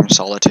away from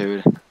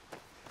Solitude.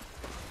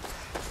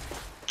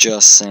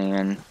 Just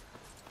saying.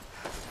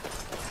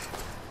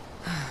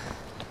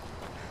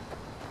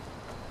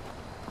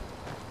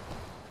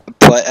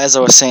 But as I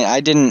was saying,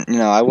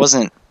 I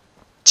wasn't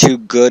too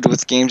good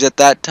with games at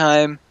that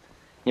time.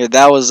 You know,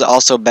 that was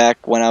also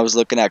back when I was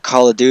looking at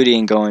Call of Duty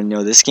and going,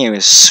 this game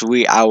is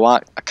sweet, I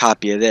want a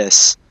copy of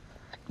this.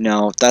 You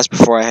know, that's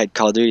before I had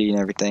Call of Duty and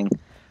everything.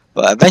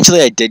 But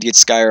eventually I did get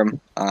Skyrim.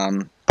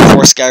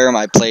 Before Skyrim,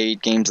 I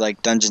played games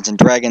like Dungeons and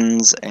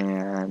Dragons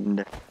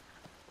and,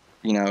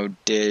 you know,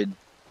 did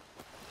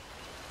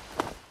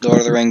Lord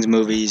of the Rings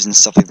movies and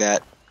stuff like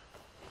that.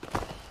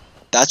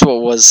 That's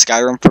what was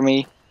Skyrim for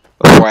me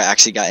before I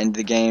actually got into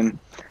the game.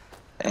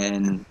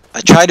 And I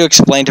tried to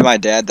explain to my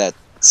dad that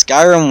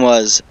Skyrim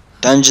was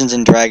Dungeons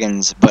and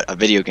Dragons, but a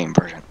video game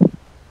version.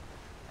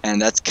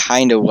 And that's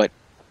kind of what,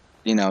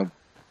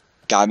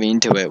 got me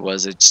into it,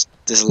 was it's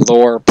this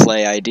lore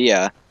play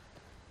idea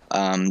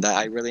that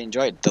I really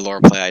enjoyed, the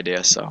lore play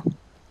idea, so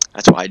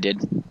that's what I did.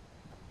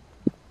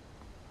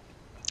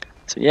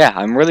 So yeah,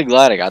 I'm really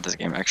glad I got this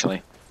game,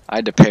 actually. I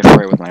had to pay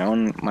for it with my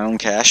own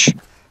cash,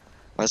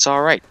 but it's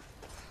alright.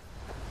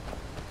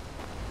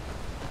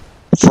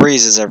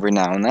 Freezes every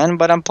now and then,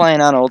 but I'm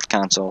playing on old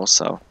consoles,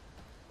 so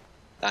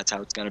that's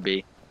how it's gonna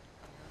be.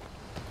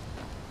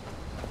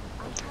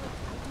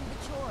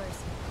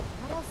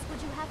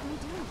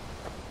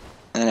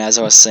 And as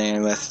I was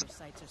saying with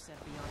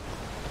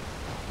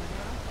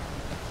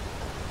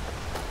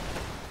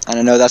And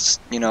I know that's,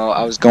 you know,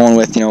 I was going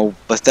with, you know,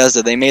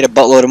 Bethesda. They made a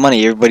buttload of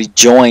money. Everybody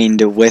joined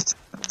with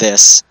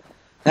this.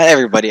 Not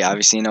everybody,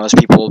 obviously, you know, as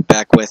people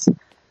back with,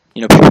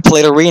 you know, people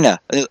played Arena.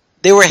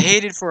 They were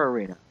hated for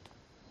Arena.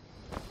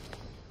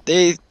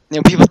 You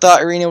know, people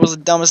thought Arena was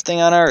the dumbest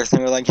thing on earth. And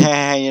they were like,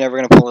 hey, you're never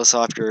going to pull this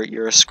off.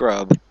 You're a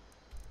scrub.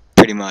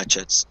 Pretty much.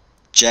 It's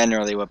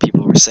generally what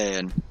people were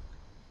saying.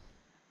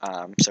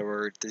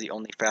 So the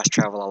only fast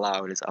travel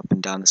allowed is up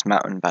and down this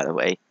mountain, by the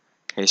way.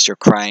 In case you're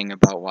crying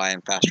about why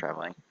I'm fast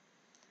traveling.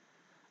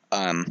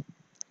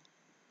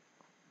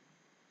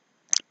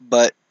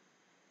 But,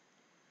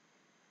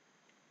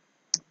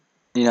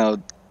 you know,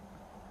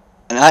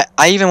 and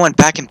I even went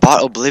back and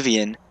bought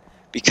Oblivion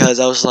because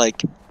I was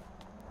like,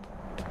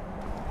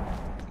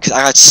 because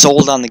I got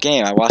sold on the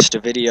game. I watched a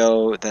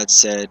video that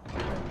said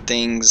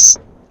things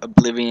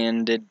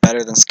Oblivion did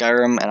better than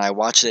Skyrim, and I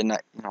watched it, and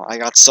I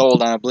got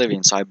sold on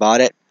Oblivion, so I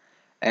bought it,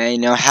 and, you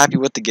know, happy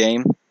with the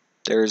game.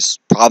 There's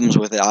problems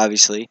with it,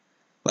 obviously,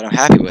 but I'm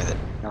happy with it.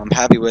 You know, I'm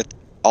happy with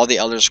all the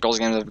Elder Scrolls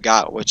games I've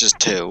got, which is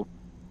 2,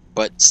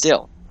 but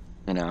still,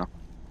 you know,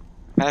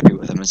 I'm happy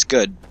with them. It's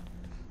good.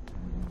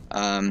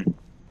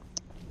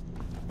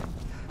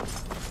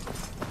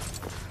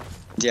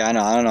 Yeah, I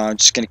don't know. I'm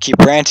just gonna keep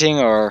ranting,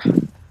 or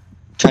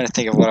trying to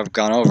think of what I've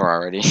gone over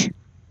already.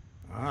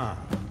 Ah,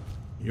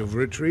 you've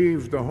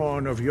retrieved the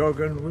horn of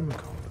Jorgen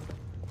Wimco.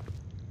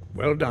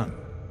 Well done.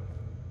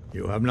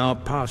 You have now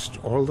passed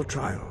all the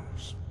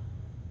trials.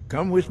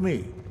 Come with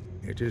me.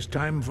 It is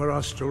time for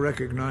us to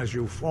recognize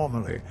you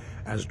formally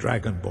as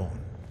Dragonborn.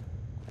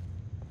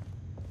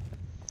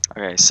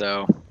 Okay,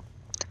 so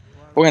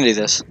we're gonna do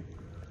this.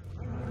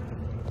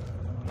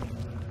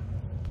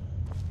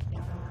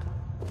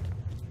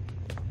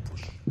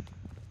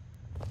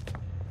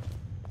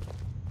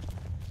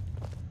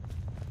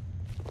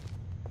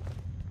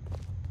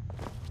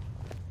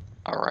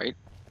 Alright.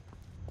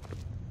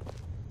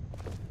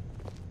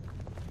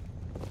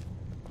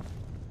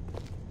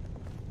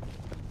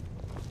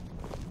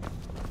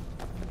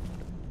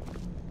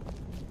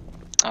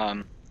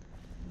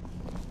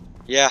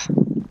 Yeah.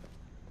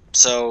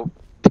 So,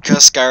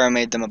 because Skyrim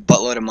made them a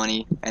buttload of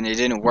money, and it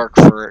didn't work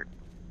for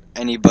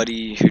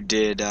anybody who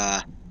did,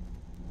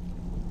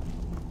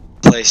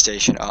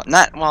 PlayStation.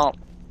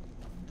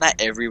 Not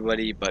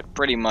everybody, but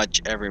pretty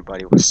much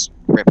everybody was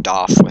ripped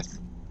off with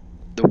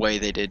the way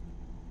they did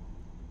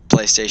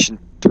PlayStation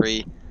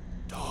 3.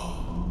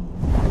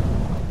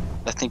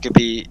 I think it'd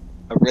be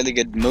a really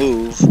good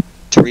move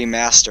to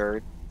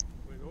remaster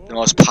the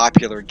most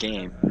popular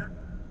game.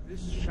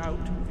 This shout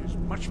is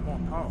much more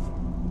powerful.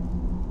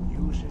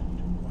 Use it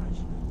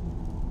wisely.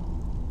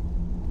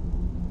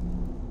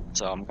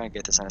 So I'm gonna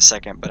get this in a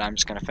second, but I'm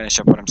just gonna finish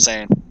up what I'm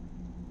saying.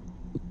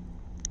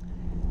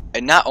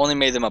 It not only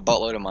made them a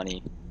buttload of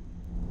money,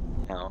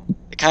 you know,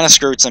 it kind of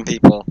screwed some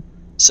people,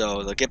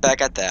 so they'll get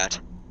back at that.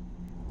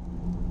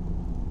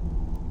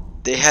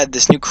 They had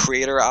this new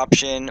creator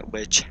option,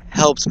 which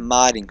helps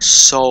modding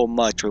so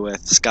much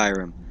with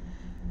Skyrim.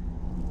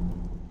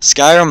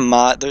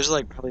 There's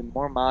like probably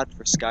more mods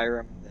for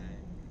Skyrim than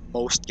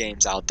most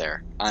games out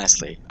there,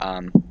 honestly.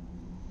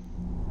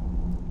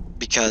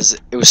 Because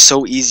it was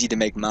so easy to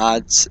make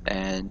mods,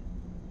 and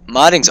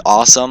modding's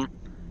awesome,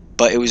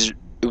 but it was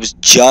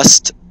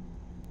just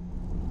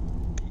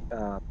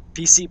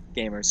PC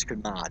gamers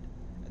could mod,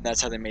 and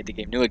that's how they made the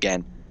game new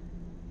again.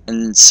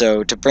 And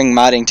so to bring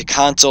modding to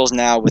consoles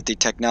now with the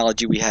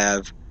technology we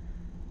have,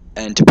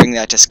 and to bring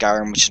that to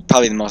Skyrim, which is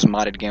probably the most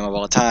modded game of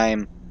all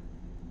time,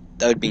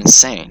 that would be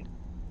insane.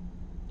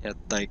 You know,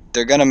 like,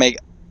 they're gonna make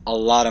a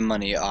lot of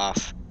money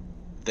off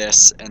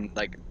this, and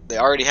like they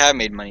already have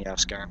made money off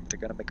Skyrim, but they're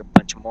gonna make a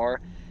bunch more.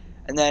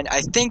 And then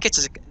I think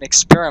it's an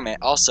experiment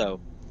also.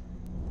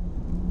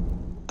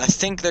 I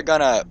think they're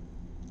gonna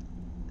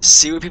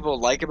see what people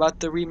like about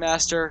the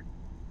remaster,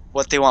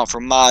 what they want for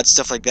mods,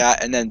 stuff like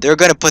that, and then they're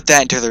gonna put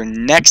that into their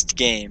next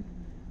game,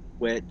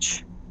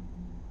 which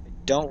I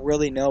don't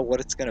really know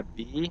what it's gonna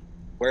be,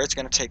 where it's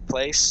gonna take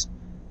place.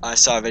 I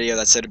saw a video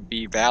that said it'd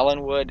be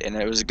Valenwood, and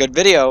it was a good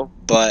video,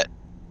 but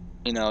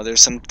you know,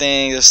 there's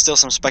still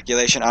some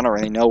speculation. I don't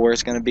really know where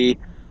it's gonna be.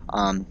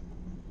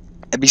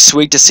 It'd be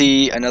sweet to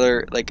see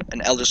another, like,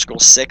 an Elder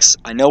Scrolls 6.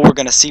 I know we're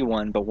gonna see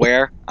one, but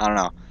where? I don't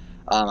know.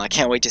 I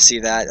can't wait to see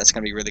that. That's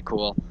gonna be really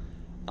cool.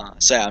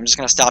 So yeah, I'm just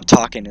gonna stop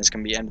talking. It's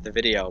gonna be the end of the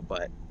video,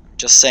 but I'm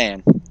just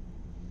saying,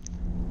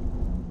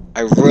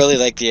 I really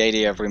like the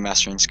idea of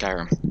remastering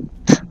Skyrim.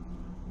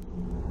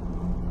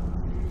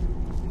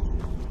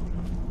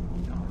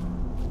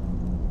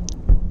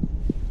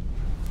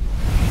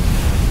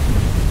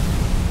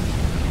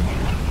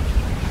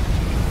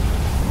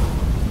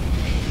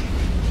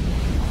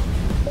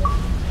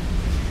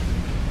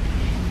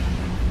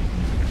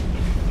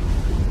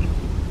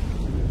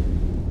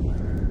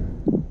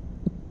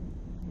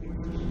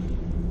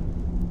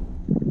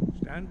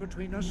 Stand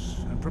between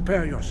us and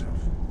prepare yourself.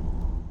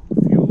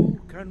 Few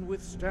can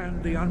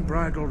withstand the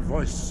unbridled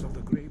voice of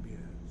the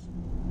graybeards,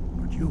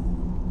 but you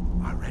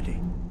are ready.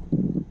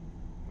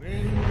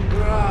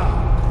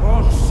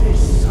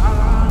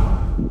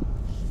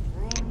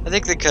 I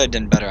think they could have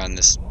done better on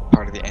this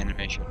part of the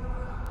animation.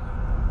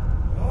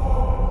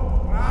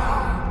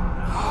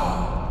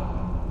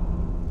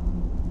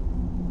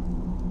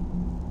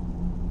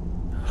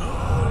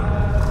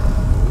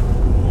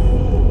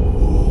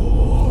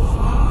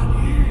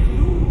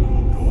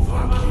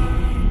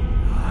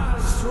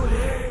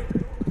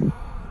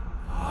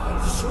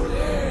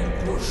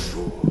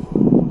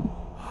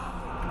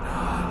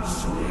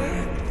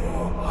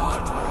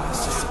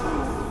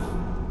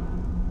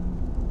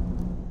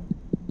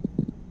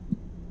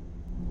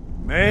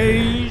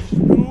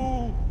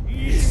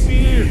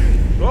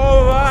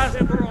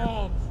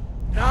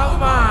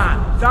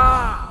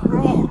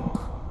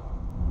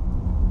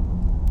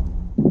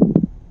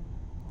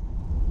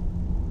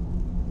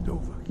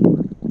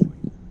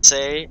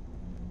 Say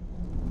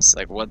it's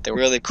like what they're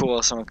really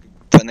cool. Someone could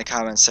put in the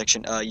comments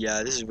section.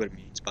 Yeah, this is what it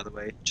means, by the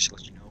way, just to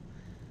let you know.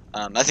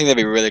 I think that'd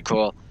be really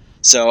cool.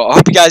 So I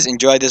hope you guys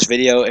enjoyed this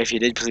video. If you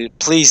did,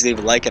 please leave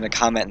a like and a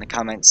comment in the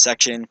comment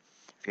section.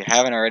 If you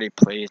haven't already,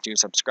 please do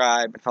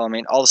subscribe and follow me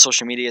on all the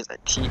social medias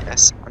at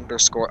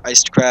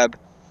ts_icedcrab.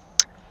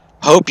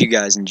 Hope you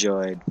guys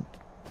enjoyed,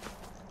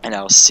 and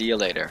I'll see you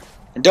later.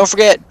 And don't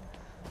forget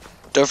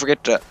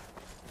to,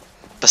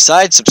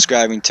 besides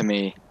subscribing to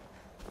me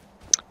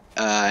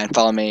and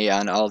follow me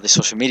on all the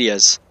social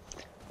medias,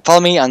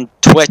 follow me on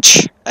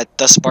Twitch at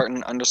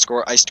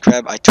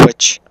 @thespartan_icedcrab. I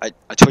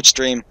Twitch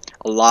stream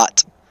a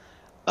lot,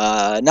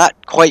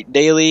 not quite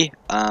daily,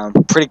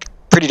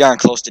 pretty darn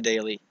close to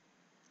daily.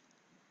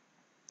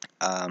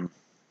 And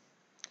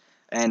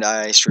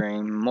I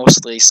stream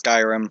mostly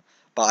Skyrim,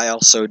 but I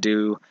also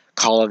do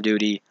Call of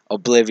Duty,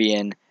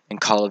 Oblivion, and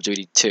Call of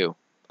Duty 2.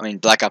 I mean,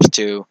 Black Ops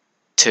 2,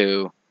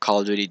 Call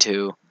of Duty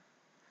 2.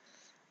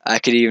 I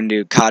could even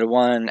do COD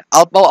 1.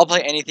 I'll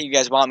play anything you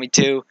guys want me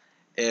to.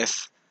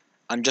 If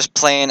I'm just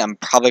playing, I'm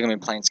probably going to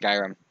be playing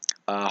Skyrim.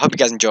 Hope you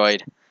guys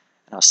enjoyed,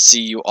 and I'll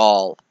see you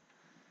all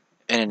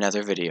in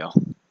another video.